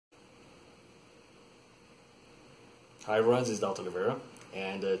Hi everyone, this is Dr. Oliveira,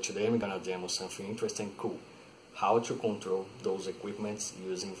 and today I'm gonna demo something interesting and cool. How to control those equipments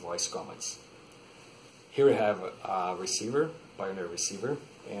using voice commands. Here we have a receiver, Pioneer receiver,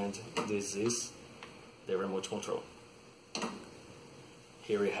 and this is the remote control.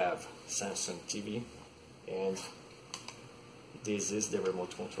 Here we have Samsung TV, and this is the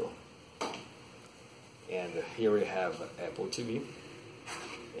remote control. And here we have Apple TV,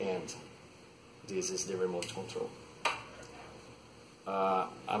 and this is the remote control.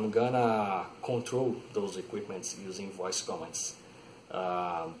 I'm gonna control those equipments using voice commands,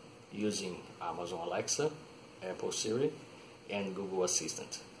 using Amazon Alexa, Apple Siri, and Google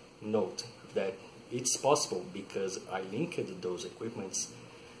Assistant. Note that it's possible because I linked those equipments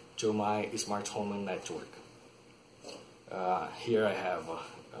to my smart home network. Here I have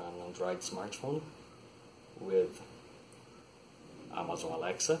an Android smartphone with Amazon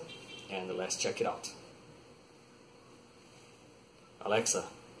Alexa, and let's check it out. Alexa,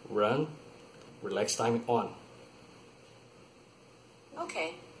 run relax time on.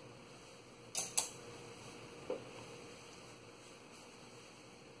 Okay.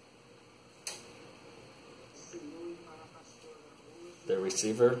 The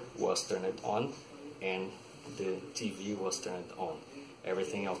receiver was turned on and the TV was turned on.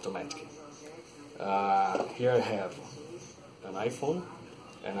 Everything automatic. Here I have an iPhone,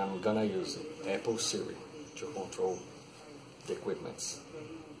 and I'm gonna use Apple Siri to control the equipments.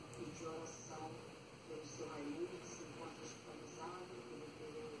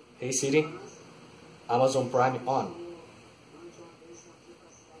 Hey Siri, Amazon Prime on.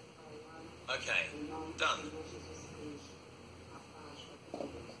 Okay, done.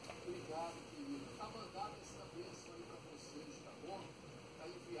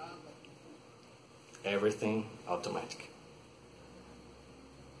 Everything automatic.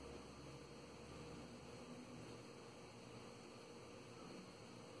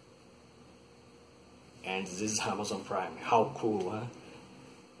 And this is Amazon Prime. How cool, huh?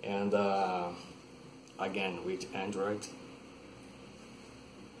 And again with Android,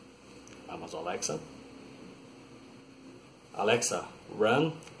 Amazon Alexa. Alexa,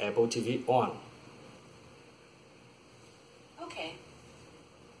 run Apple TV on. Okay.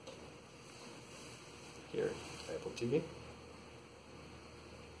 Here, Apple TV.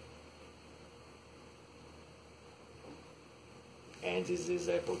 And this is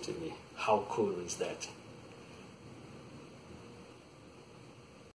Apple TV. How cool is that?